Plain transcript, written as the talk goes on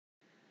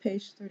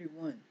Page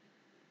 31.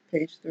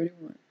 Page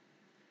 31.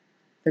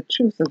 The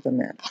truth of the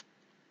matter.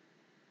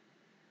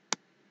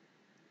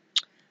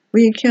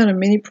 We encounter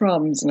many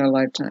problems in our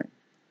lifetime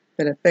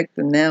that affect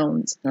the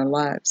nouns in our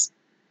lives.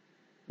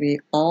 We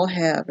all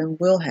have and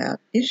will have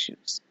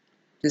issues,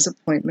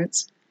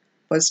 disappointments,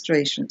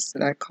 frustrations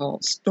that I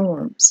call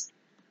storms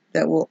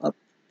that will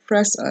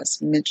oppress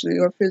us mentally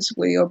or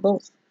physically or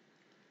both.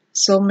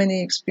 So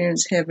many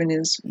experience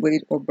heaviness,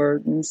 weight or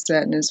burden,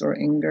 sadness or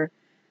anger,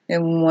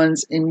 and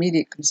one's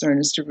immediate concern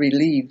is to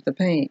relieve the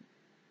pain.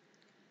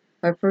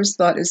 Our first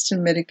thought is to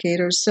medicate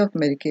or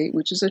self-medicate,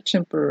 which is a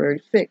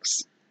temporary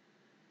fix.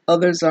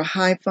 Others are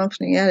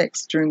high-functioning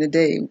addicts during the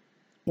day,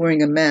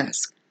 wearing a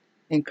mask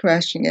and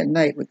crashing at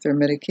night with their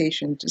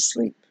medication to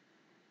sleep.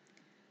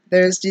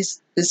 There is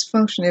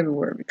dysfunction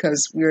everywhere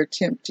because we are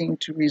attempting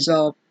to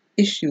resolve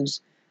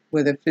issues,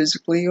 whether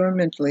physically or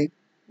mentally,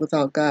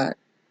 without God.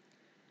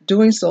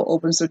 Doing so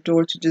opens the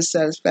door to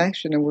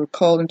dissatisfaction, and we're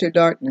called into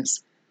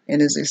darkness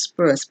and is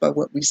expressed by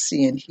what we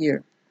see and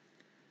hear.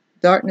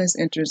 Darkness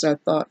enters our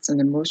thoughts and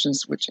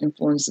emotions, which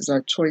influences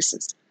our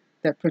choices,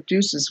 that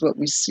produces what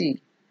we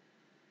see,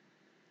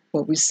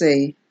 what we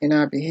say, and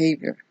our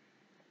behavior.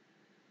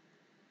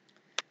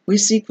 We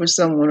seek for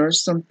someone or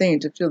something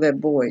to fill that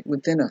void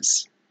within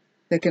us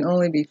that can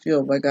only be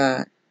filled by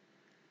God.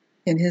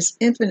 In His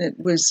infinite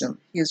wisdom,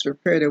 He has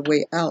prepared a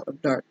way out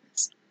of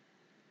darkness,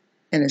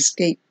 an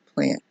escape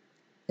plan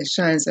that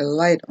shines a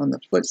light on the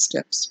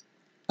footsteps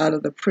out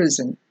of the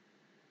prison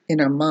in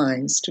our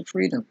minds to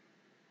freedom.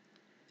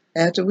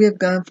 After we have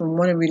gone from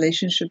one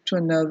relationship to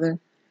another,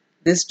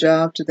 this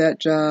job to that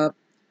job,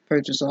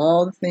 purchase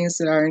all the things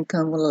that our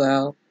income will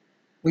allow,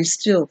 we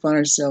still find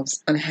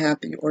ourselves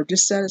unhappy or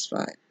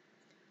dissatisfied.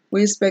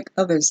 We expect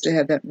others to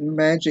have that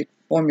magic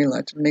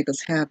formula to make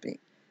us happy.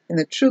 And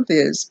the truth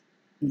is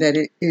that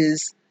it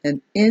is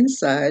an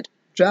inside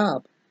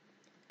job,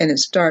 and it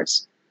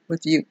starts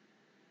with you.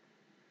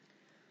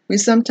 We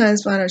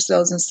sometimes find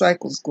ourselves in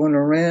cycles going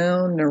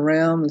around and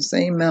around the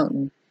same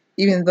mountain,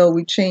 even though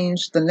we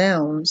change the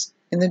nouns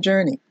in the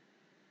journey.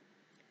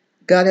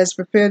 God has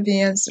prepared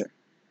the answer,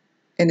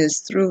 and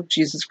it's through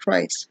Jesus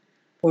Christ,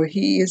 for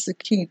He is the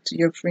key to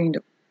your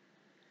freedom,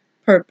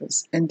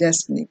 purpose, and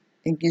destiny,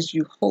 and gives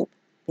you hope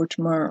for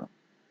tomorrow.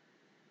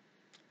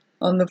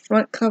 On the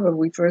front cover,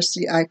 we first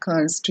see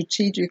icons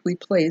strategically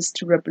placed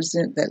to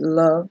represent that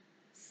love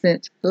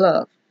sent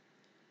love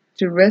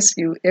to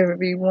rescue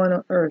everyone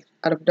on earth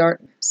out of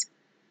darkness.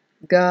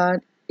 God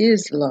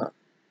is love,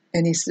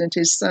 and He sent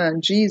His Son,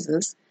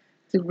 Jesus,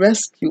 to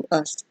rescue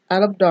us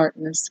out of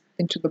darkness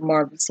into the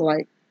marvelous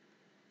light.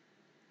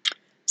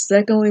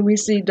 Secondly, we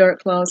see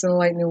dark clouds and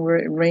lightning where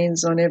it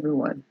rains on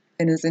everyone,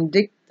 and is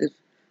indicative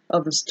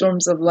of the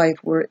storms of life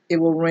where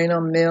it will rain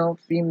on male,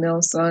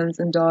 female, sons,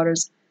 and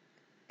daughters.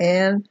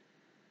 And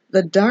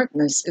the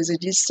darkness is a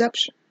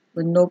deception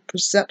with no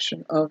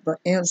perception of the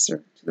answer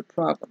to the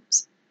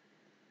problems.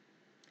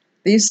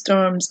 These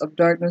storms of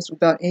darkness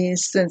without any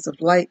sense of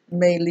light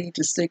may lead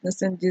to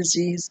sickness and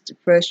disease,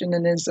 depression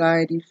and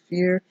anxiety,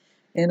 fear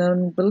and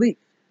unbelief,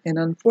 and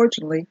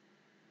unfortunately,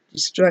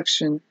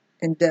 destruction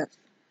and death.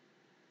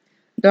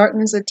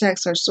 Darkness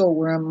attacks our soul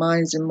where our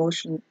minds,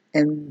 emotion,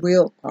 and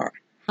will are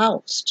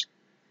housed.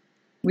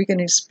 We can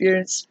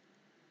experience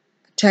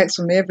attacks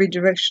from every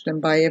direction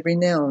and by every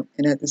noun,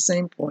 and at the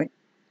same point,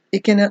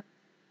 it can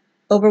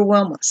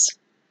overwhelm us,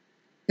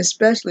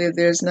 especially if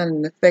there is not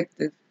an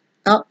effective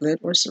outlet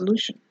or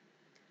solution.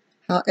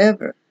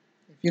 However,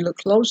 if you look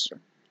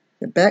closer,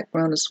 the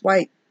background is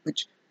white,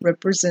 which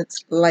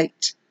represents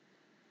light.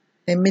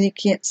 And many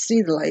can't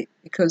see the light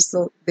because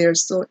they're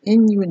so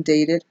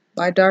inundated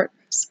by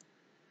darkness.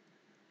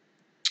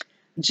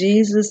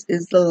 Jesus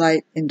is the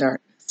light in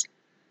darkness.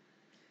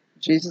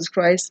 Jesus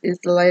Christ is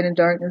the light in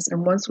darkness,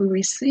 and once we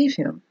receive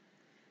Him,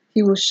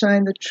 He will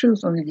shine the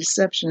truth on the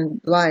deception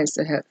and lies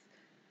that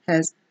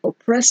has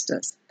oppressed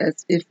us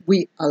as if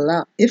we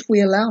allow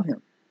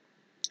Him.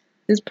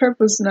 His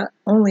purpose is not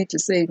only to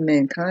save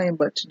mankind,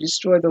 but to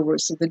destroy the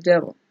works of the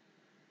devil,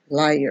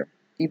 liar,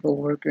 evil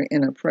worker,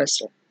 and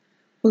oppressor,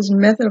 whose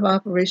method of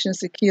operation is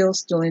to kill,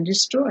 steal, and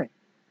destroy.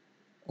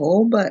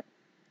 Oh, but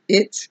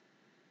it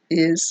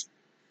is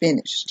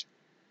finished.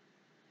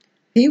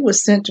 He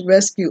was sent to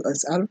rescue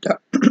us out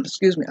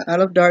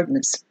of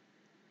darkness.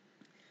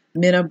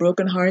 Men are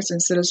broken hearts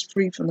and set us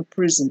free from the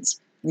prisons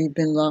we've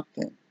been locked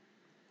in.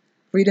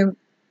 Freedom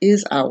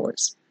is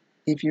ours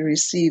if you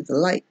receive the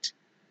light.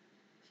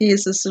 He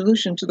is the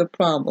solution to the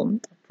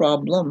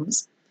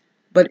problems,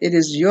 but it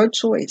is your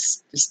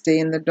choice to stay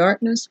in the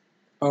darkness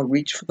or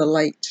reach for the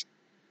light.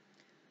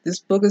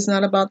 This book is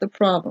not about the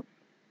problem,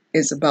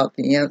 it's about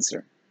the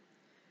answer.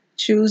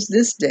 Choose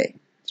this day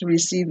to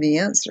receive the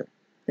answer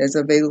that's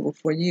available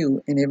for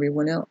you and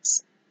everyone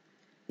else.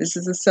 This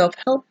is a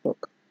self-help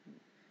book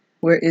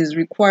where it is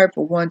required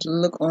for one to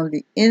look on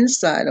the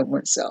inside of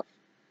oneself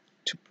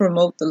to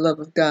promote the love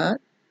of God,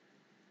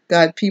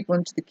 guide people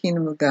into the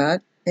kingdom of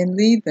God, and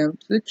lead them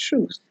to the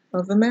truth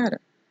of the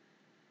matter.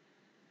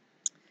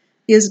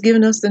 He has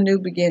given us the new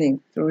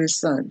beginning through His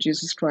Son,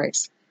 Jesus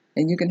Christ,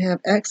 and you can have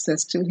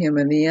access to him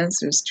and the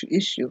answers to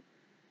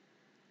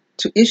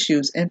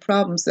issues and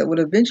problems that would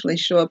eventually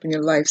show up in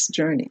your life's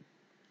journey.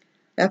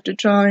 After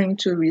trying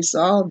to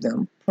resolve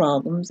them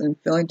problems and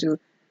failing to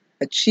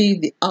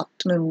achieve the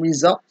optimum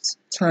results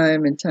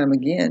time and time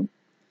again,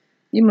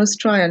 you must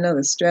try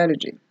another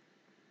strategy.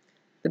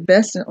 The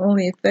best and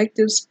only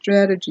effective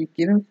strategy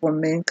given for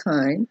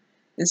mankind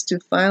is to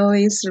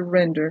finally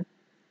surrender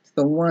to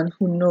the one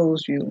who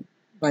knows you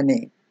by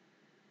name.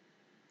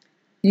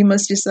 You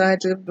must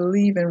decide to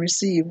believe and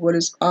receive what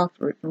is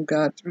offered from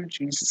God through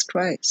Jesus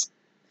Christ.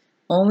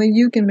 Only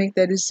you can make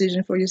that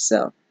decision for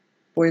yourself,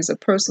 for it's a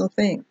personal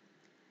thing,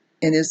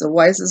 and is the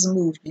wisest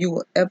move you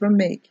will ever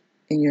make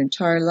in your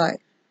entire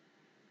life.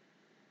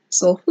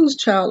 So whose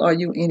child are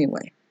you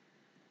anyway?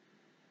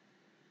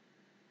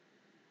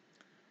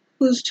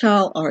 Whose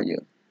child are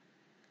you?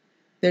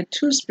 There are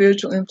two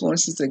spiritual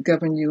influences that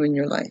govern you in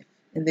your life,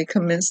 and they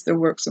commence their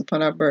works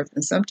upon our birth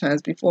and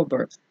sometimes before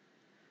birth.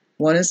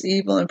 One is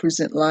evil and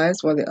presents lies,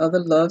 while the other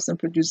loves and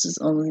produces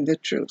only the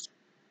truth.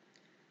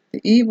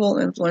 The evil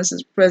influence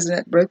is present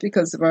at birth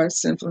because of our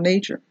sinful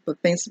nature, but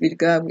thanks be to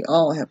God we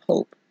all have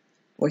hope,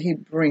 for he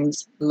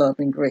brings love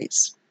and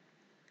grace.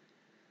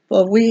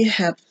 For we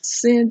have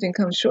sinned and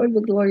come short of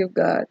the glory of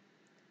God,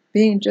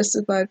 being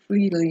justified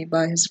freely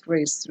by his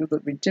grace through the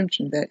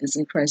redemption that is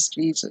in Christ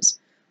Jesus,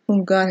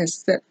 whom God has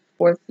set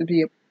forth to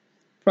be a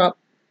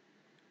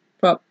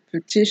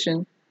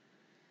propitiation,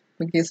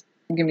 forgive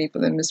me for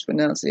the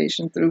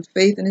mispronunciation, through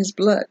faith in his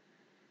blood,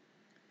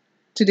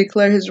 to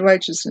declare his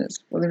righteousness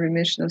for the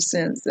remission of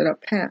sins that are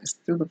past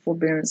through the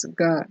forbearance of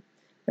God.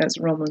 That's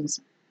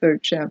Romans 3rd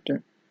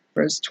chapter,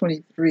 verse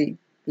 23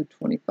 through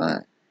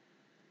 25.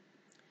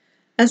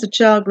 As a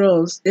child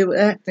grows, they will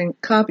act and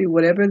copy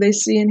whatever they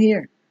see and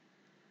hear.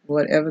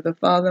 Whatever the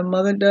father and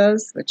mother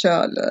does, the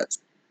child does.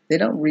 They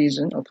don't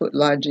reason or put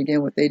logic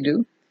in what they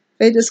do.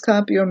 They just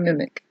copy or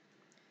mimic.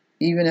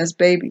 Even as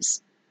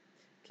babies,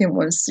 can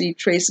one see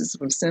traces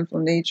of a sinful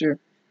nature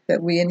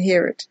that we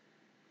inherit.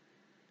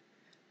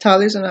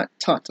 Toddlers are not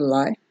taught to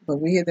lie, but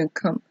we hear them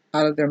come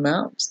out of their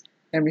mouths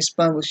and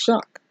respond with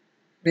shock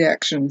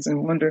reactions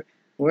and wonder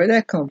where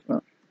that comes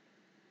from.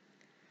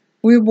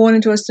 We were born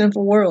into a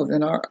sinful world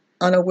and are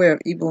unaware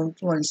of evil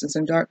influences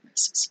and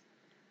darknesses.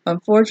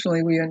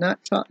 Unfortunately, we are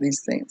not taught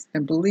these things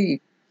and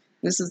believe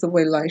this is the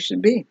way life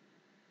should be.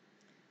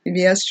 If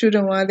you ask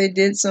children why they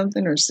did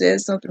something or said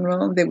something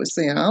wrong, they would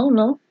say, I don't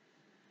know.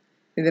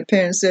 If the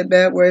parents said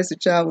bad words, the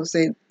child will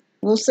say,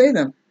 we'll say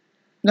them,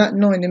 not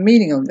knowing the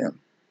meaning of them.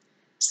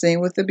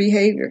 Same with the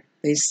behavior.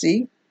 They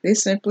see, they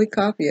simply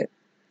copy it.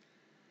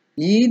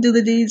 Ye do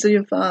the deeds of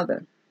your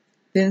father.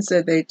 Then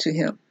said they to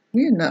him,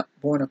 we are not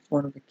born of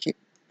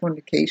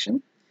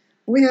fornication.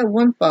 We have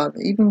one Father,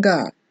 even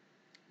God.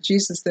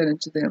 Jesus said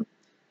unto them,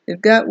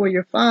 if God were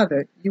your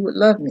Father, you would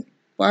love me,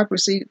 for I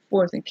proceeded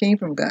forth and came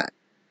from God.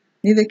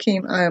 Neither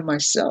came I of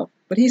myself,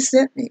 but he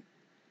sent me.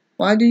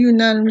 Why do you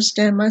not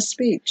understand my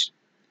speech?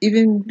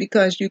 Even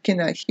because you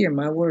cannot hear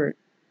my word.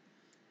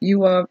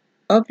 You are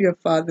of your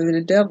father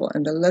the devil,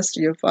 and the lust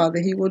of your father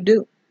he will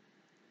do.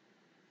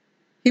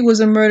 He was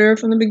a murderer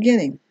from the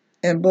beginning,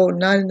 and abode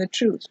not in the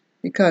truth,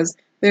 because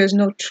there is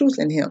no truth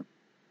in him.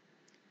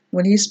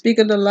 When he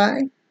speaketh a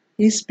lie,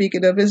 he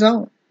speaketh of his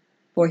own,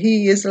 for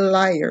he is a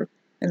liar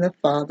and the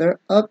father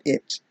of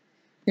it.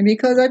 And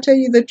because I tell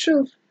you the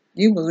truth,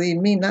 you believe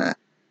me not.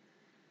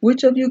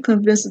 Which of you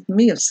convinceth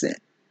me of sin?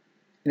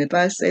 And if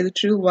I say the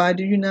truth, why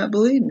do you not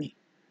believe me?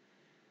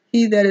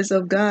 He that is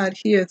of God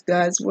heareth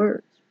God's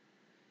words.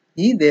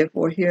 Ye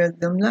therefore hear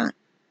them not,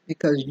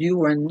 because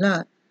you are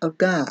not of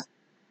God.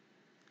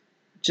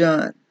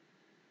 John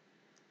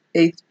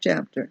 8th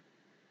chapter,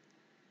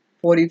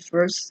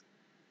 41st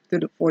through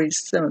the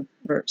 47th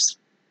verse.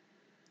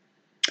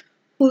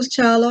 Whose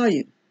child are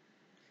you?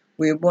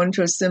 We are born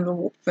into a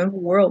sinful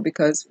world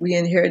because we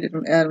inherited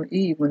from Adam and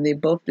Eve when they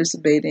both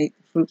disobeyed and ate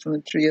the fruit from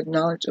the tree of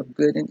knowledge of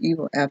good and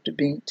evil after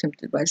being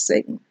tempted by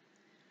Satan.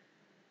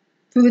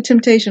 Through the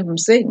temptation from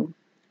Satan,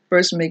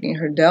 first making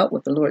her doubt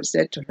what the Lord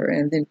said to her,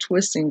 and then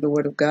twisting the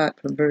word of God,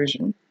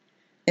 perversion,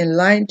 and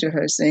lying to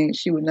her, saying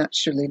she would not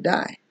surely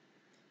die.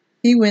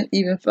 He went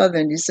even further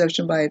in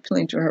deception by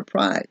appealing to her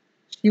pride.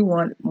 She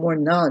wanted more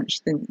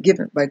knowledge than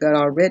given by God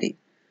already,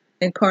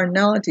 and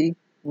carnality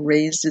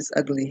raised its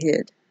ugly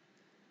head.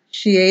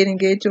 She ate and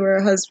gave to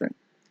her husband,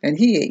 and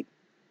he ate.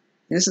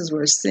 This is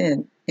where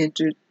sin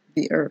entered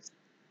the earth.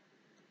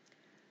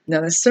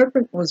 Now the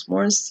serpent was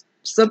more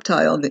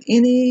subtle than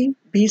any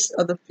beast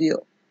of the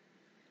field,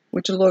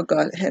 which the Lord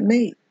God had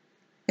made.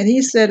 And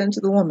he said unto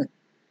the woman,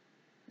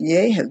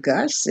 Yea, hath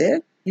God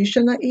said, you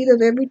shall not eat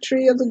of every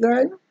tree of the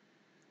garden?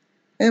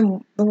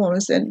 And the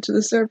woman said unto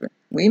the serpent,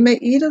 we may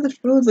eat of the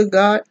fruit of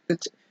the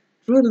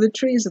fruit of the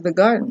trees of the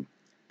garden,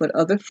 but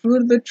of the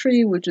fruit of the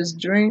tree which is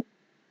during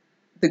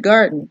the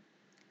garden,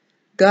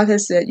 God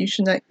has said, you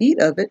shall not eat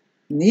of it,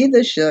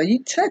 neither shall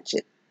you touch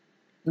it,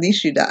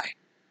 lest you die.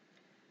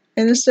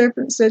 And the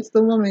serpent said to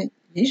the woman,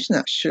 ye shall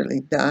not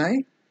surely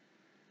die.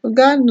 For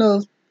God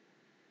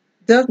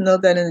doth know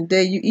that in the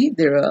day you eat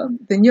thereof,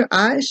 then your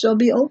eyes shall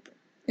be open,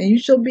 and you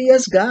shall be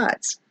as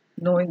gods,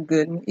 knowing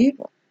good and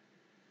evil.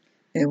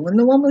 And when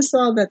the woman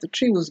saw that the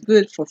tree was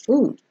good for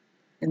food,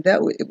 and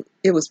that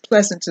it was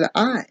pleasant to the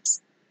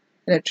eyes,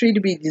 and a tree to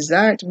be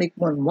desired to make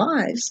one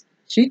wise,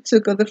 she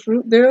took of the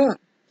fruit thereof,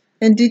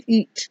 and did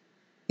eat,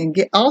 and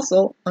get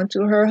also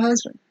unto her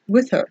husband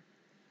with her,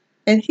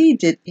 and he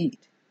did eat.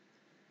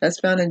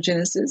 That's found in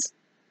Genesis,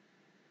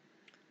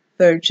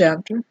 3rd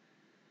chapter,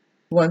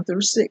 1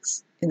 through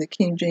 6, in the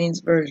King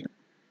James Version.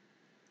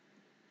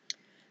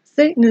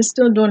 Satan is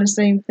still doing the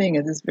same thing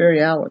at this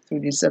very hour through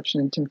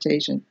deception and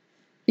temptation.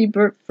 He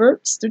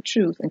perverts the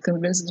truth and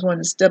convinces one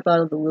to step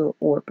out of the will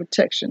or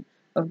protection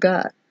of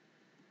God.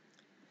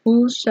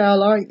 Whose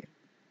child are you?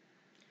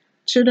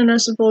 Children are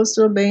supposed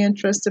to obey and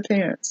trust their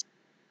parents.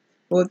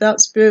 But without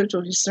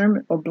spiritual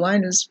discernment or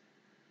blindness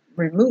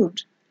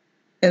removed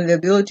and the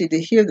ability to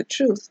hear the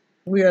truth,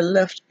 we are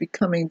left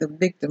becoming the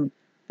victim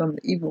from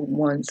the evil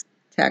one's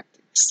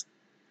tactics.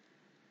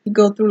 We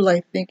go through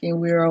life thinking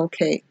we are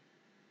okay,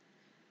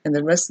 and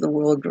the rest of the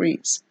world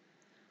agrees.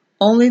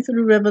 Only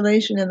through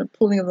revelation and the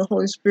pulling of the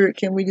Holy Spirit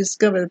can we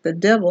discover that the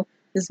devil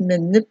is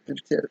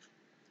manipulative,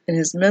 and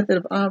his method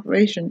of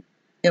operation,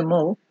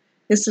 MO,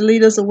 is to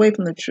lead us away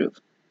from the truth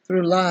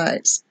through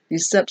lies,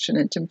 deception,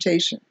 and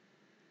temptation.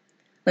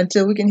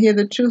 Until we can hear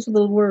the truth of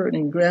the word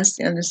and grasp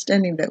the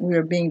understanding that we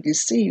are being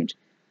deceived,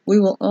 we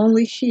will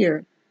only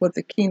hear what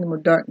the kingdom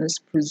of darkness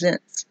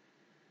presents.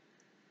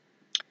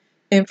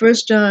 In 1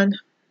 John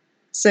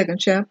 2nd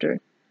chapter,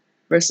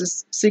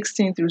 verses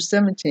 16 through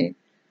 17,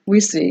 we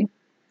see,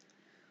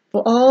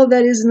 "For all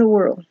that is in the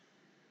world,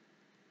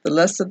 the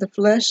lust of the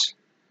flesh,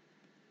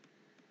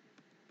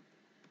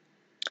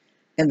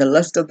 and the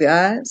lust of the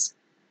eyes,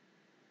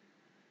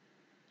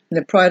 and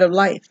the pride of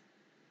life,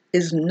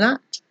 is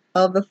not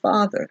of the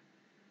Father,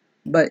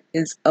 but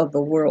is of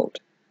the world.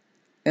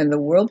 And the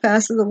world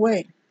passeth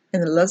away,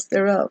 and the lust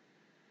thereof.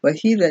 But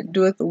he that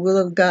doeth the will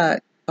of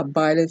God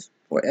abideth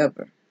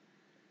forever."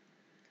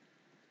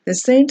 The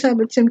same type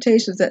of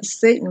temptations that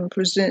Satan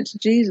presented to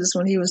Jesus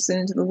when he was sent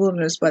into the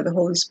wilderness by the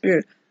Holy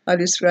Spirit are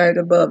described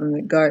above in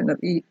the Garden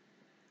of Eden.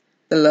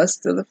 The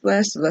lust of the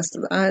flesh, the lust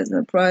of the eyes, and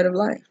the pride of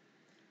life.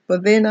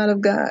 But they are not of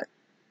God,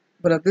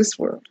 but of this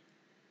world.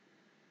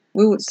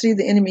 We would see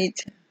the enemy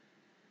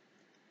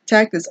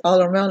tactics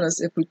all around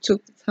us if we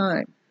took the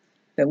time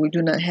that we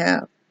do not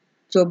have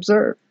to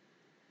observe.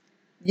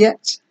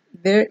 Yet,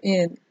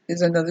 therein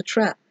is another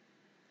trap.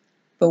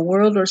 The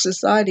world or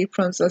society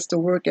prompts us to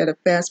work at a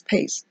fast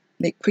pace,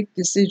 make quick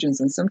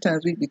decisions, and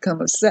sometimes we become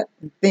upset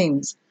when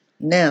things,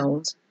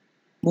 nouns,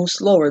 move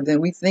slower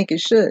than we think it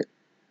should.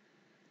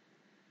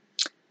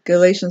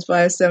 Galatians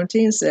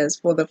 5:17 says,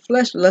 "For the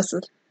flesh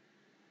lusteth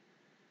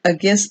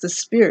against the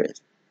spirit,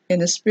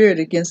 and the spirit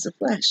against the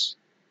flesh.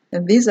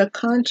 And these are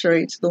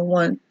contrary to the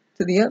one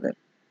to the other,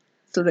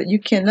 so that you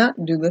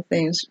cannot do the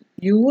things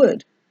you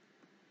would."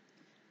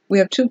 We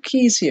have two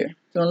keys here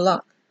to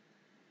unlock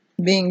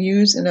being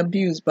used and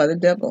abused by the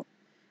devil.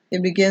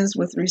 It begins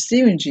with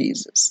receiving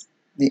Jesus,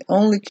 the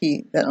only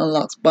key that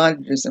unlocks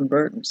bondages and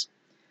burdens.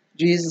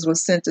 Jesus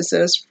was sent to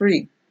set us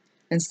free.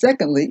 And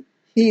secondly,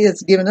 he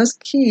has given us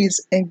keys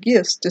and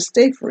gifts to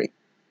stay free.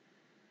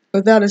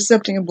 Without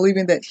accepting and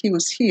believing that he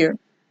was here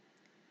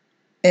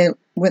and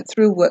went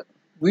through what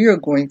we are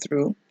going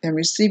through and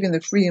receiving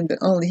the freedom that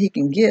only he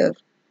can give,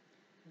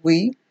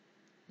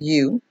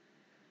 you,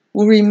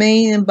 will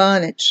remain in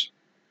bondage,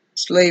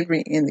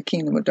 slavery in the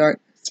kingdom of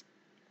darkness.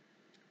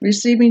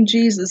 Receiving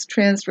Jesus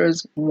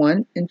transfers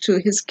one into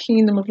his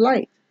kingdom of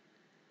light.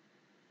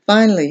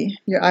 Finally,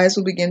 your eyes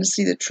will begin to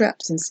see the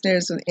traps and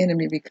snares of the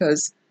enemy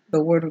because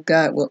the word of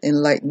God will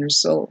enlighten your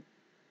soul.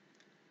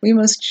 We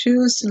must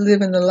choose to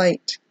live in the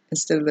light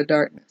instead of the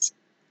darkness.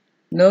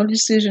 No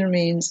decision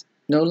means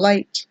no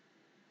light,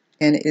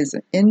 and it is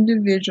an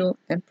individual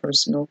and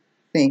personal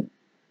thing.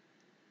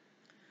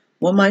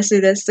 One might say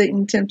that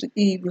Satan tempted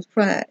Eve with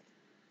pride,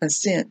 a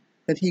sin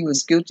that he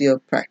was guilty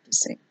of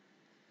practicing.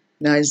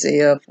 In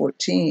Isaiah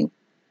 14,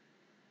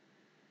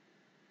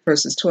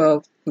 verses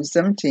 12 through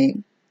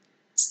 17,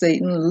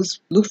 Satan,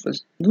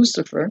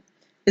 Lucifer,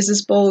 is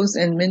exposed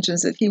and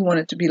mentions that he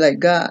wanted to be like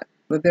God,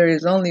 but there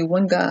is only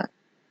one God,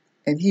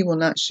 and he will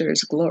not share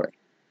his glory.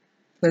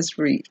 Let's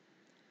read.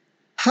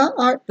 "How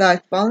art thou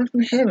fallen from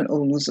heaven, O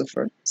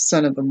Lucifer,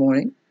 son of the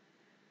morning?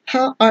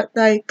 How art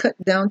thou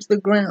cut down to the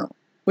ground,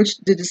 which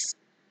didst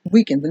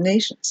weaken the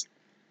nations?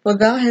 For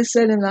thou hast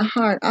said in thy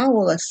heart, I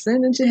will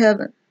ascend into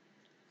heaven.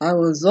 I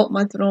will exalt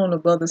my throne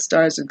above the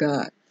stars of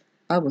God.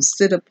 I will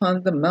sit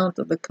upon the mount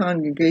of the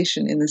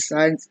congregation in the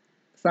sides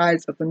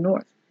of the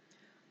north.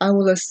 I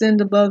will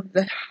ascend above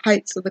the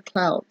heights of the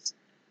clouds.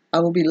 I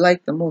will be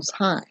like the Most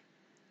High.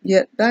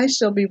 Yet thou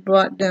shalt be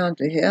brought down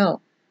to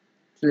hell,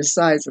 to the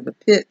sides of the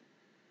pit.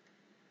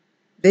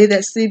 They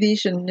that see thee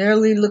shall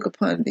narrowly look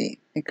upon thee,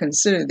 and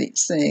consider thee,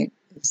 saying,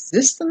 Is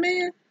this the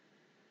man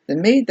that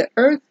made the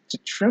earth to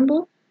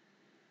tremble,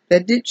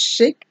 that did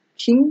shake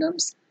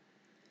kingdoms,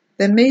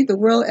 that made the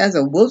world as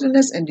a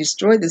wilderness, and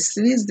destroyed the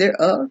cities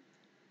thereof,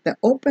 that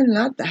opened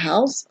not the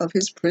house of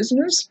his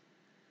prisoners?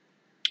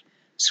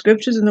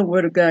 Scriptures and the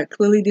Word of God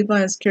clearly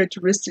defines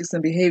characteristics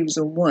and behaviors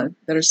of one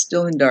that are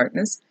still in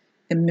darkness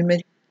and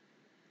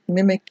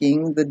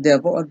mimicking the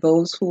devil are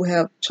those who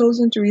have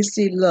chosen to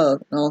receive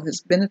love and all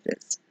his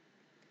benefits.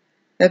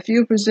 A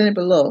few presented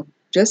below,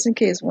 just in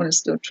case one is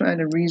still trying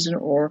to reason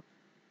or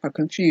are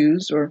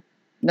confused or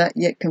not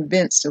yet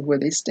convinced of where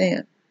they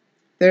stand.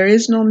 There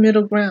is no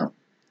middle ground,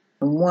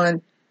 and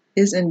one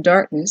is in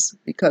darkness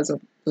because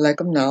of lack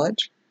of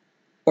knowledge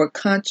or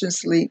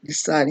consciously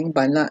deciding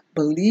by not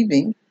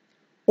believing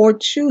or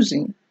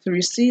choosing to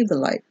receive the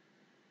light.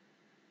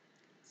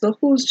 So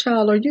whose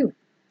child are you?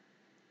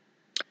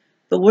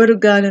 The Word of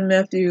God in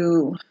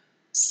Matthew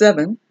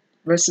 7,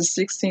 verses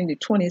 16 to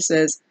 20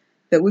 says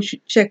that we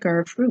should check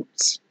our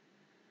fruits.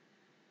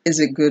 Is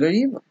it good or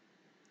evil?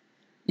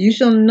 You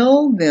shall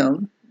know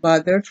them by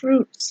their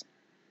fruits.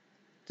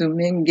 Do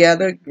men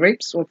gather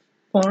grapes of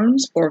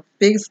thorns or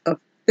figs of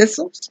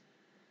thistles?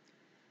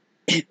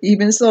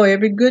 Even so,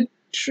 every good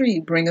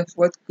tree bringeth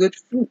forth good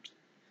fruit,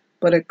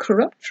 but a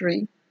corrupt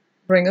tree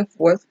bringeth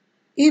forth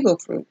evil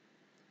fruit.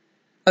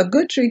 A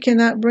good tree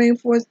cannot bring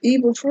forth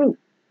evil fruit,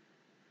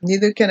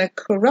 neither can a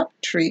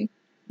corrupt tree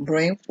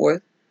bring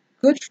forth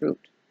good fruit.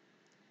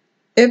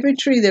 Every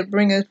tree that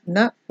bringeth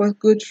not forth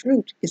good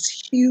fruit is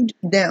hewed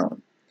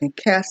down and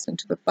cast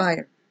into the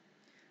fire.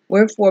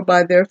 Wherefore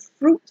by their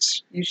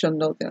fruits you shall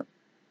know them.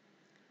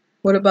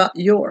 What about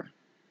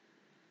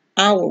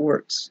our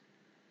works,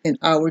 and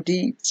our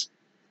deeds?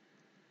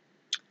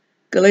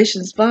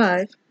 Galatians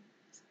 5,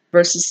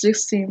 verses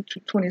 16 to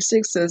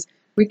 26 says,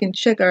 we can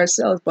check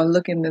ourselves by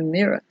looking in the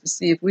mirror to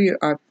see if we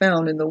are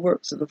found in the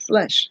works of the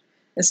flesh,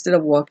 instead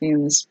of walking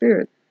in the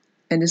Spirit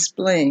and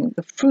displaying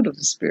the fruit of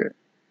the Spirit.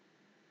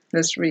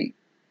 Let's read.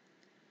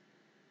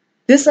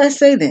 This I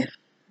say then,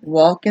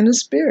 walk in the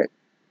Spirit,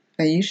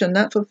 and you shall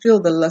not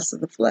fulfill the lust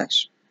of the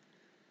flesh.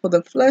 For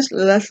the flesh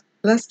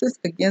lusteth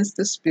against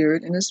the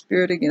Spirit, and the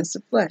Spirit against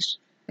the flesh.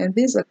 And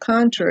these are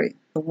contrary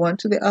the one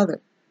to the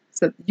other,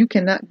 so that you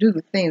cannot do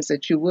the things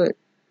that you would.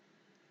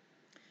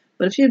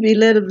 But if you be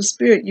led of the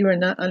Spirit, you are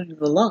not under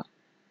the law.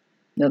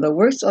 Now the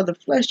works of the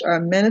flesh are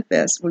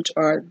manifest, which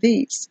are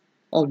these: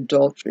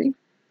 adultery,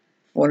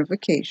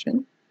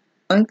 fornication,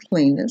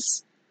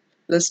 uncleanness,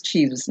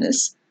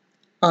 lasciviousness,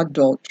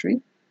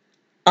 idolatry,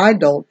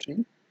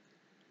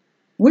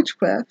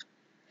 witchcraft,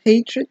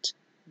 hatred,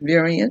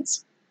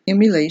 variance,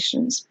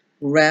 emulations,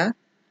 wrath,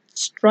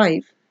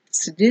 strife,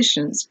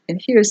 seditions,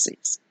 and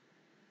heresies,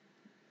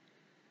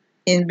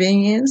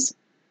 envyings,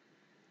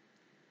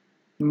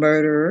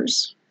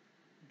 murderers,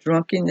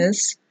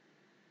 drunkenness,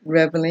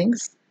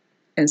 revelings,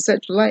 and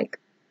such like,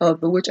 of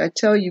the which I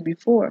tell you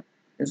before,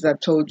 as I've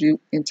told you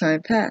in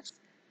time past,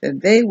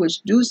 that they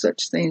which do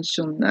such things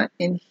shall not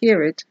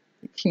inherit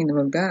the kingdom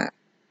of God.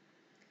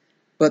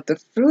 But the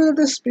fruit of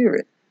the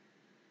Spirit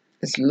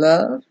is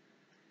love,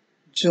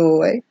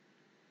 joy,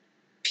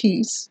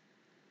 peace,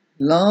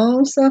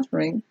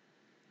 long-suffering,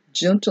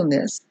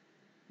 gentleness,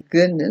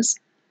 goodness,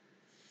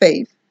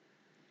 faith,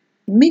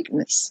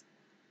 meekness,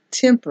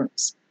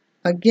 temperance.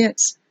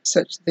 Against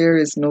such there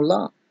is no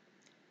law.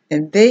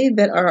 And they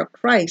that are of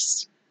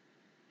Christ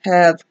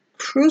have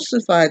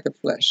crucified the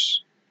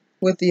flesh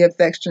with the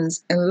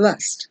affections and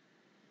lust.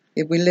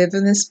 If we live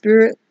in the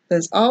Spirit,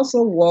 let's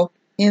also walk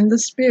in the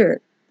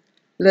Spirit.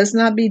 Let's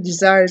not be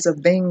desirous of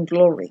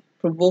vainglory,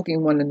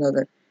 provoking one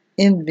another,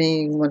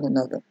 envying one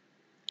another.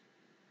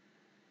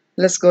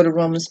 Let's go to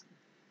Romans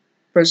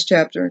 1st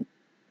chapter,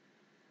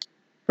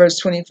 verse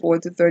 24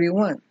 to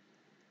 31,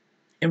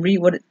 and read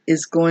what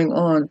is going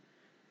on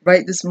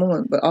right this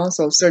moment, but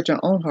also search our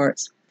own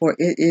hearts, for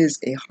it is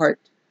a heart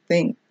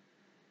thing.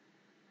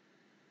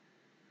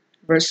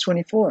 Verse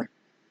 24.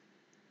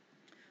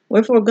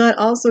 Wherefore God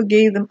also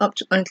gave them up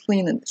to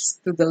uncleanness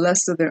through the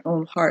lust of their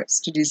own hearts,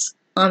 to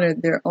dishonor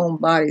their own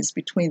bodies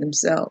between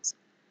themselves,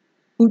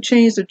 who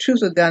changed the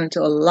truth of God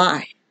into a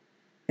lie,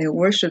 and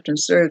worshipped and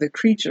served the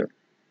creature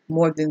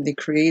more than the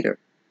Creator,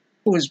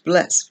 who is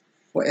blessed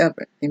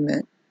forever.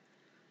 Amen.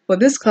 For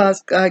this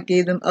cause God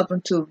gave them up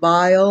unto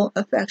vile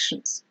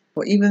affections,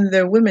 for even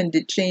their women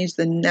did change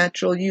the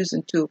natural use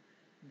into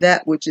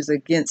that which is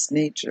against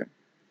nature.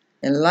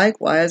 And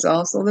likewise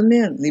also the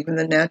men, leaving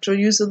the natural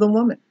use of the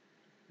woman,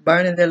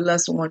 burning their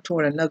lust one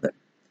toward another,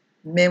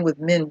 men with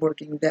men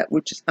working that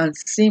which is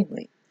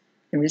unseemly,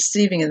 and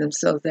receiving in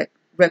themselves that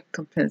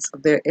recompense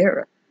of their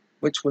error,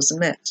 which was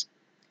met.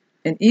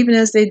 And even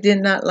as they did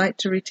not like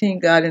to retain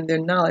God in their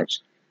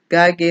knowledge,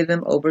 God gave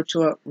them over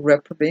to a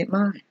reprobate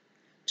mind,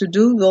 to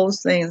do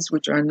those things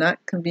which are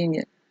not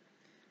convenient,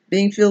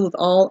 being filled with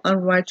all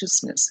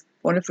unrighteousness,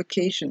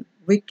 fornication,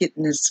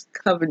 wickedness,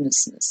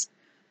 covetousness,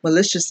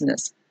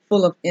 maliciousness,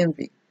 full of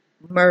envy,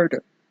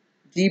 murder,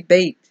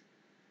 debate,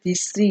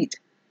 deceit,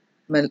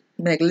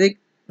 malignity,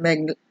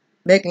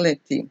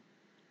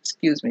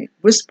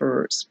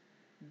 whisperers,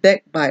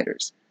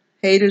 backbiters,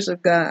 haters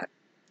of God,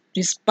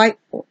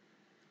 despiteful,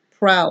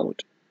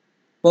 proud,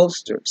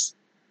 boasters,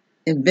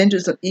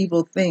 inventors of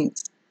evil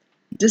things,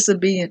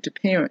 disobedient to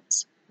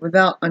parents,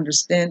 without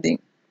understanding,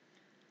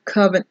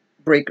 covenant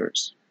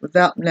breakers,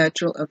 without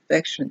natural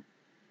affection,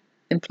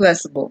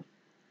 implacable,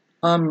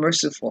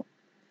 unmerciful,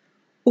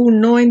 who,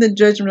 knowing the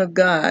judgment of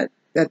God,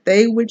 that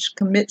they which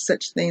commit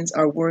such things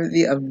are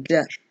worthy of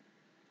death,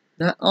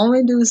 not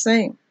only do the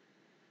same,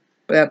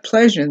 but have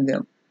pleasure in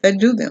them that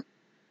do them.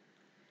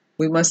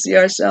 We must see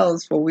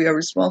ourselves, for we are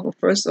responsible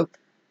first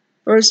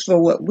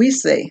for what we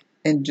say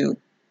and do.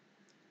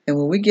 And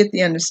when we get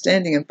the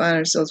understanding and find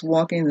ourselves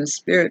walking in the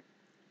Spirit,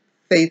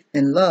 faith,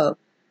 and love,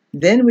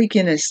 then we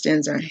can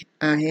extend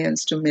our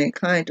hands to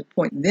mankind to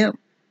point them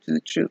to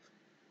the truth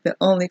that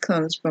only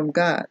comes from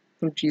God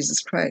through Jesus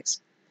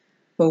Christ.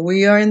 For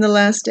we are in the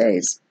last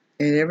days,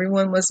 and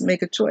everyone must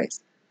make a choice,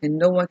 and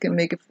no one can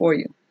make it for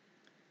you.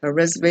 A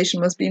reservation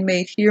must be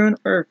made here on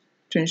earth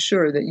to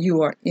ensure that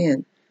you are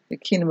in the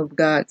kingdom of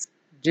God's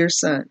dear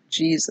Son,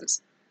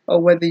 Jesus, or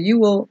whether you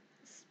will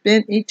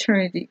spend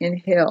eternity in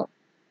hell,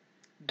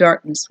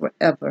 darkness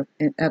forever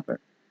and ever.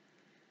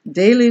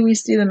 Daily we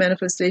see the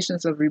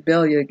manifestations of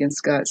rebellion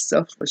against God's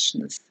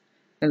selfishness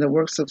and the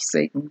works of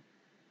Satan.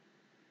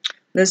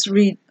 Let's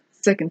read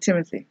 2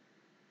 Timothy,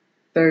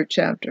 3rd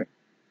chapter,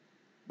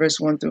 verse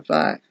 1 through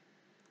 5.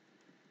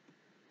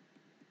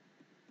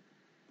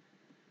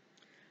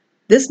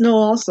 This know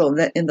also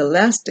that in the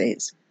last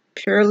days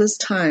perilous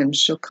times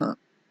shall come,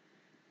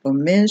 for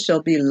men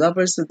shall be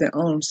lovers of their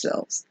own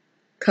selves,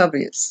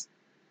 covetous,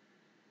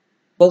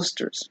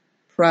 boasters,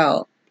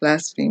 proud,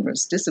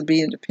 blasphemers,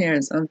 disobedient to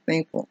parents,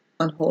 unthankful,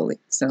 unholy.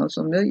 Sounds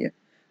familiar.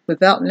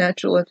 Without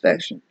natural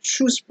affection,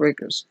 truce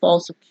breakers,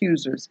 false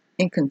accusers,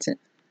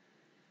 incontinent,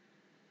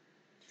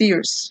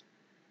 fierce,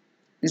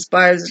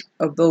 despisers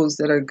of those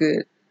that are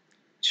good,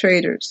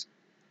 traitors,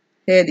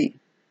 heady,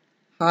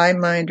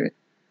 high-minded,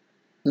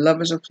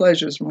 lovers of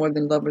pleasures more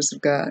than lovers of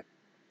God,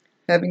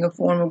 having a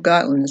form of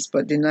godliness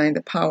but denying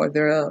the power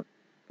thereof.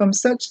 From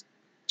such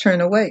turn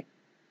away.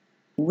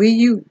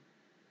 You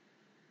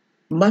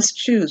must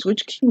choose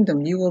which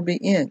kingdom you will be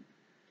in,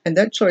 and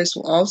that choice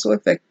will also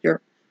affect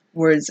your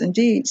words and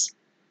deeds.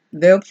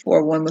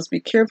 Therefore, one must be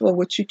careful of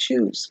what you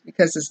choose,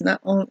 because it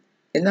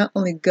not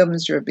only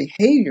governs your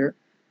behavior,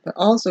 but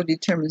also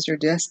determines your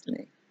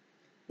destiny.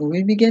 When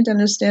we begin to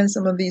understand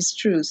some of these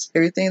truths,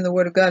 everything in the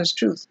Word of God is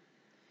truth,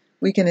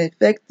 we can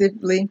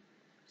effectively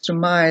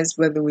surmise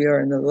whether we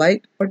are in the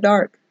light or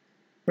dark.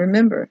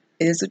 Remember,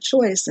 it is a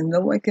choice, and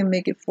no one can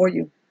make it for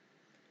you.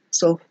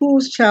 So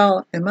whose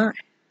child am I?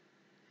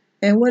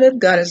 And what if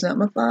God is not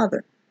my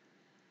father?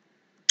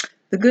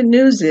 The good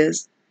news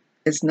is,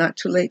 it's not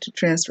too late to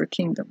transfer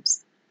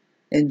kingdoms.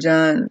 In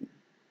John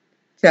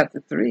chapter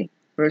 3,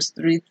 verse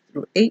 3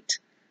 through 8,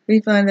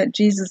 we find that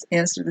Jesus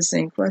answered the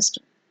same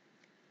question.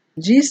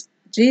 Jesus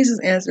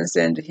answered and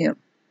said unto him,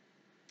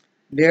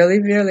 Verily,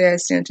 verily, I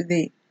say unto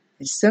thee,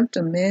 except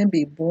a man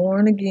be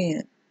born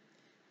again,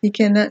 he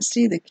cannot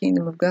see the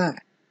kingdom of God.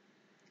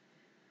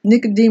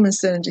 Nicodemus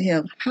said unto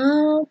him,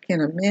 How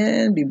can a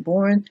man be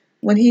born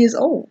when he is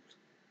old?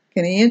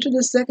 Can he enter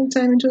the second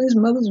time into his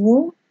mother's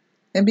womb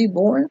and be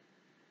born?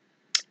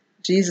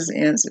 Jesus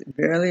answered,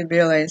 Verily,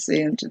 verily, I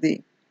say unto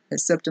thee,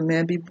 except a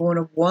man be born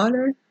of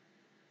water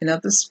and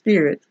of the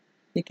Spirit,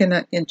 he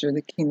cannot enter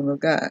the kingdom of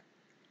God.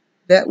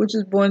 That which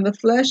is born of the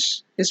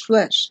flesh is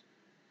flesh,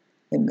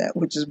 and that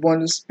which is born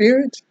of the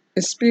Spirit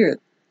is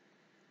spirit.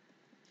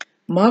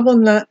 Marvel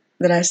not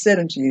that I said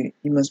unto you,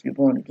 You must be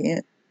born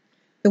again.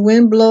 The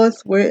wind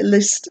bloweth where it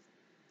listeth,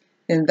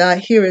 and thou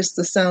hearest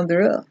the sound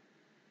thereof,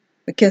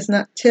 but canst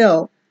not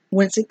tell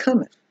whence it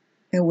cometh,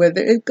 and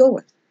whither it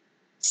goeth.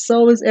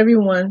 So is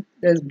everyone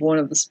that is born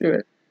of the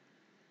Spirit.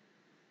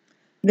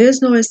 There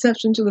is no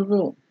exception to the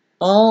rule.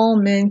 All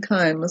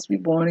mankind must be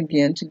born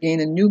again to gain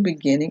a new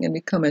beginning and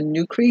become a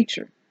new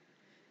creature.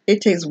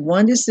 It takes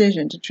one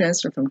decision to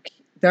transfer from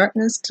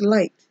darkness to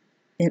light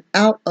and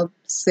out of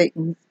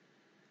Satan's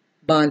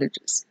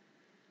bondages.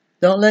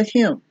 Don't let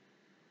him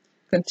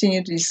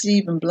continue to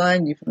deceive and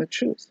blind you from the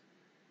truth.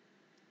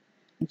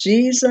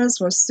 Jesus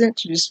was sent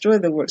to destroy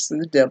the works of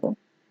the devil.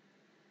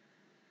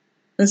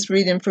 Let's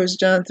read in 1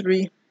 John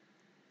 3,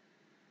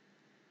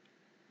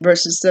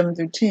 verses 7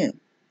 through 10.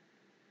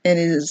 And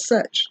it is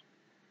such,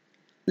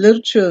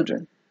 Little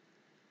children,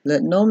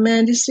 let no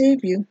man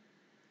deceive you.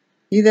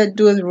 He that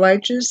doeth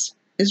righteous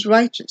is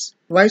righteous.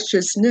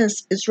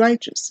 Righteousness is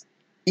righteous,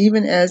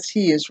 even as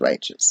he is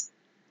righteous.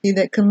 He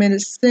that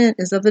committeth sin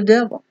is of the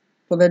devil,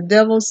 for the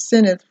devil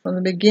sinneth from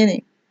the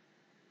beginning.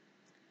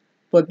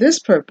 For this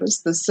purpose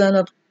the Son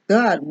of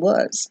God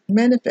was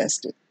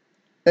manifested,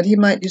 that he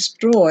might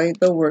destroy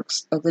the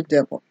works of the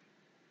devil.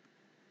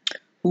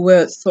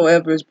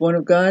 Whosoever is born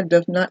of God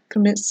doth not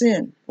commit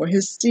sin, for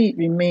his seed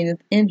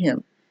remaineth in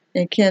him,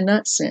 and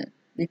cannot sin,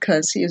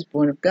 because he is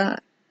born of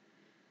God.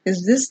 In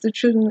this the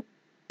children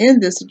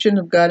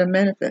of God are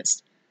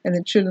manifest, and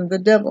the children of the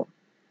devil.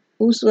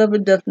 Whosoever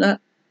doth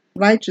not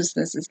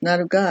righteousness is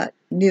not of God,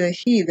 neither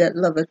he that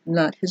loveth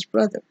not his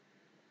brother.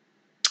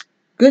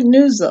 Good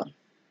news though.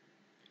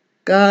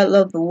 God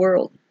loved the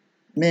world,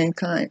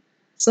 mankind,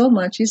 so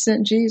much he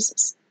sent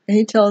Jesus, and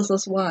he tells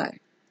us why.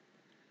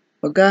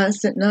 For God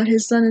sent not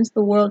his Son into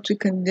the world to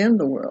condemn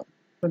the world,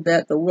 but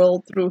that the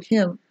world through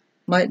him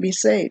might be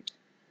saved.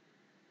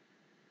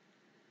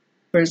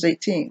 Verse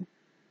 18.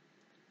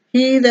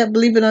 He that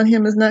believeth on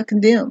him is not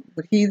condemned,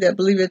 but he that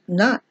believeth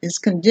not is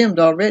condemned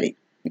already,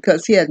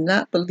 because he had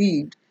not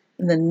believed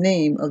in the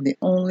name of the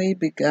only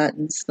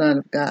begotten Son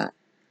of God.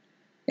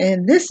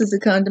 And this is the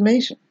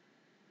condemnation,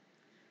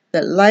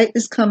 that light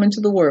is come into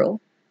the world,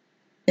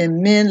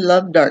 and men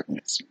love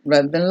darkness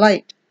rather than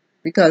light,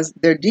 because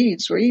their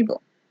deeds were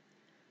evil.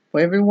 For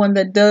everyone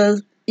that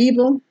does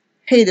evil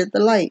hateth the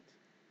light,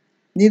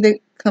 neither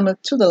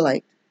cometh to the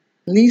light,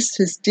 lest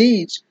his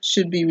deeds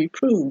should be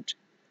reproved.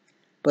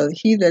 But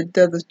he that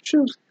doeth the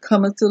truth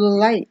cometh to the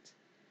light,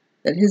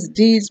 that his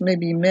deeds may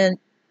be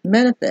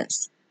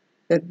manifest,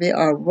 that they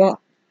are wrought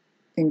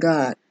in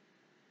God.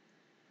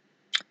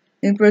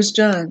 In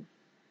John,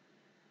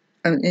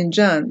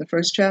 the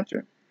first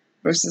chapter,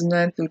 verses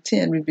 9 through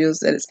 10 reveals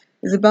that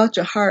it's about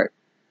your heart.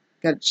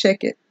 Got to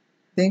check it,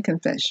 then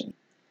confession.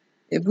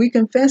 If we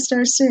confess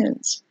our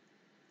sins,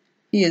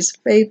 he is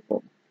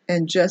faithful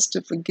and just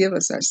to forgive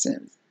us our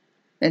sins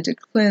and to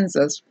cleanse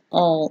us from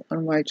all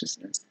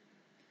unrighteousness.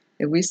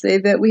 If we say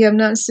that we have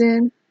not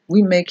sinned,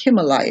 we make him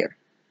a liar,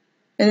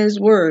 and his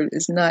word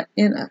is not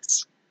in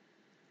us.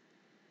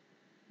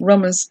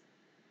 Romans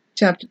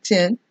chapter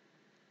 10,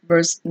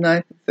 verse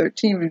 9 to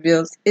 13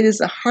 reveals it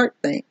is a heart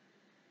thing.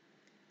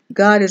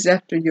 God is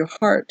after your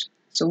heart,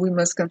 so we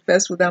must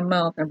confess with our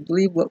mouth and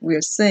believe what we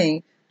are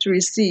saying to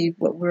receive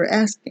what we're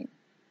asking.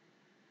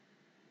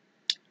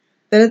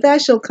 That if thou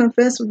shalt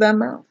confess with thy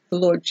mouth the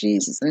Lord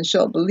Jesus, and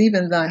shalt believe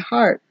in thy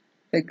heart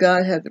that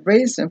God hath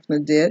raised him from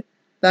the dead,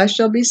 thou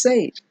shalt be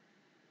saved.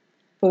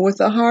 For with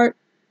the heart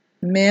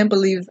man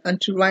believeth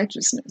unto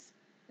righteousness,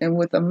 and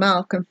with the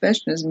mouth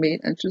confession is made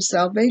unto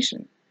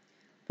salvation.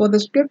 For the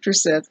scripture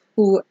saith,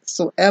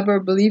 whosoever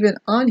believeth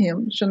on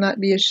him shall not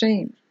be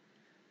ashamed.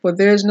 For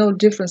there is no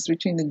difference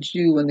between the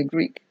Jew and the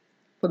Greek.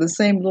 For the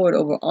same Lord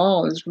over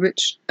all is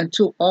rich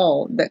unto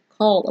all that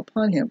call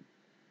upon him.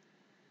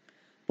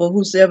 For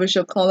whosoever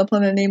shall call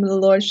upon the name of the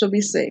Lord shall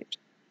be saved.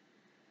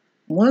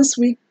 Once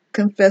we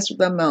confess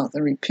with our mouth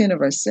and repent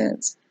of our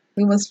sins,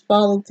 we must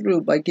follow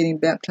through by getting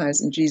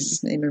baptized in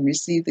Jesus' name and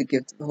receive the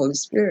gift of the Holy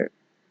Spirit.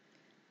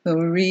 When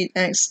we read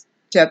Acts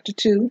chapter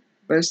 2,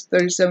 verse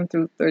 37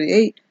 through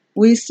 38,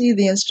 we see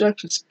the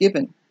instructions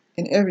given,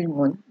 and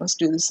everyone must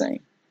do the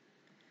same.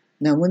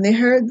 Now when they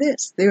heard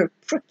this, they were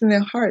pricked in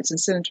their hearts and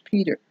said unto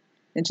Peter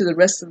and to the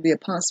rest of the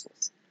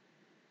apostles,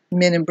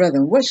 Men and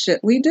brethren, what should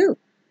we do?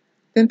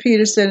 Then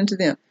Peter said unto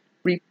them,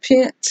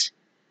 Repent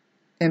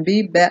and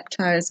be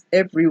baptized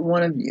every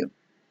one of you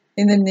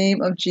in the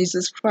name of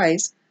Jesus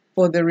Christ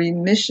for the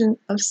remission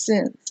of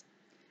sins,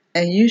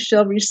 and you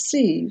shall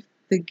receive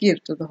the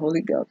gift of the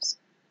Holy Ghost.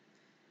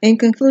 In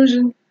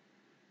conclusion,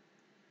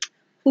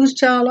 whose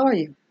child are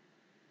you?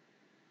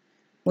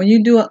 When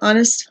you do an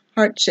honest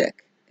heart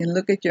check and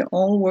look at your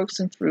own works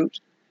and fruit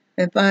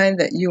and find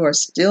that you are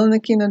still in the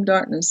kingdom of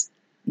darkness,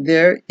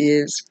 there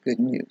is good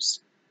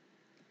news.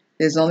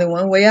 There's only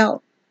one way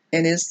out,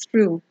 and it's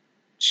through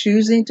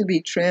choosing to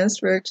be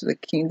transferred to the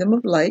kingdom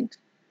of light,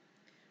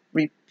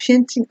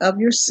 repenting of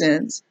your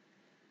sins,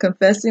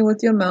 confessing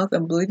with your mouth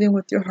and believing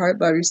with your heart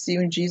by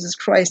receiving Jesus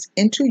Christ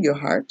into your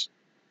heart,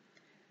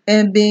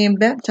 and being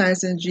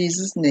baptized in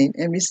Jesus' name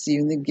and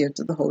receiving the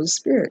gift of the Holy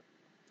Spirit.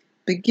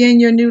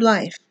 Begin your new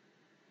life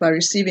by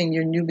receiving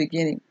your new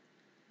beginning,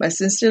 by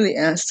sincerely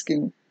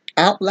asking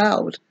out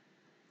loud,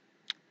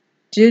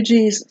 Dear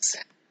Jesus,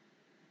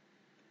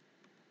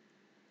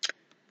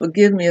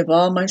 forgive me of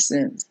all my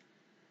sins,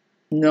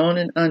 known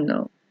and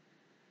unknown,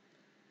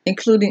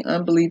 including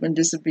unbelief and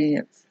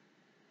disobedience.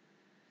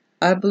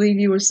 I believe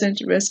you were sent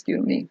to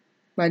rescue me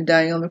by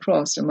dying on the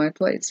cross in my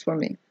place for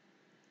me.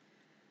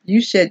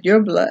 You shed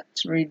your blood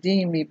to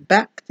redeem me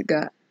back to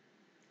God.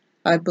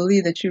 I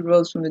believe that you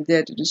rose from the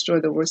dead to destroy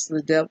the works of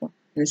the devil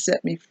and to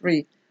set me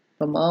free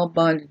from all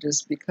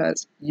bondages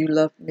because you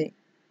love me.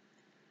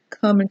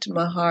 Come into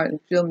my heart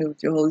and fill me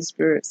with your Holy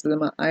Spirit so that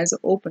my eyes are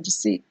open to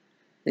see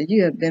that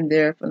you have been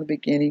there from the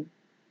beginning.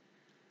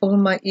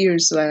 Open my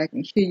ears so that I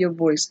can hear your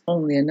voice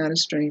only and not a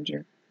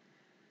stranger.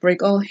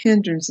 Break all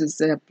hindrances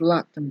that have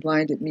blocked and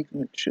blinded me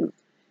from the truth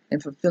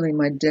and fulfilling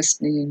my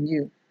destiny in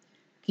you.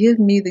 Give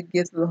me the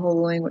gift of the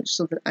Holy Language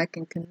so that I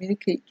can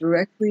communicate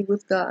directly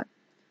with God,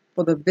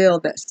 for the veil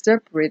that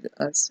separated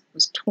us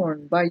was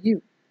torn by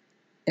you,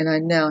 and I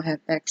now have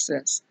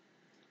access.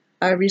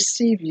 I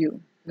receive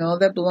you and all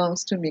that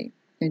belongs to me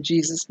in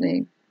Jesus'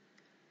 name.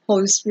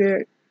 Holy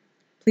Spirit,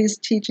 please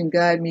teach and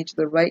guide me to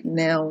the right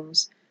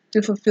nouns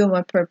to fulfill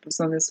my purpose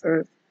on this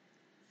earth.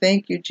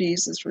 Thank you,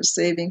 Jesus, for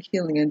saving,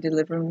 healing, and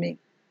delivering me.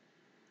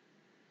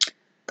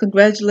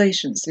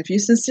 Congratulations. If you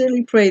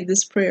sincerely prayed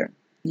this prayer,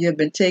 you have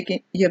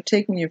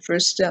taken your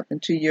first step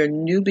into your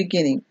new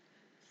beginning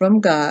from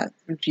God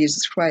through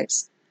Jesus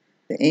Christ.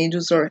 The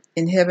angels are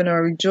in heaven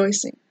are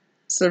rejoicing.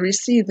 So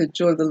receive the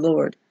joy of the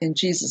Lord in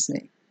Jesus'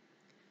 name.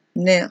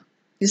 Now,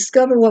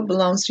 discover what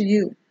belongs to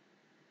you,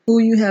 who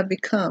you have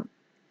become,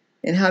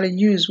 and how to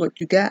use what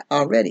you got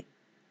already.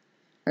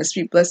 I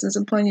speak blessings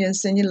upon you and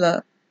send you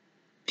love,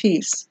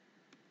 peace.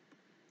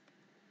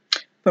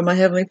 From my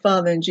Heavenly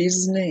Father in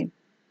Jesus' name.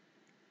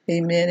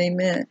 Amen,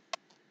 amen.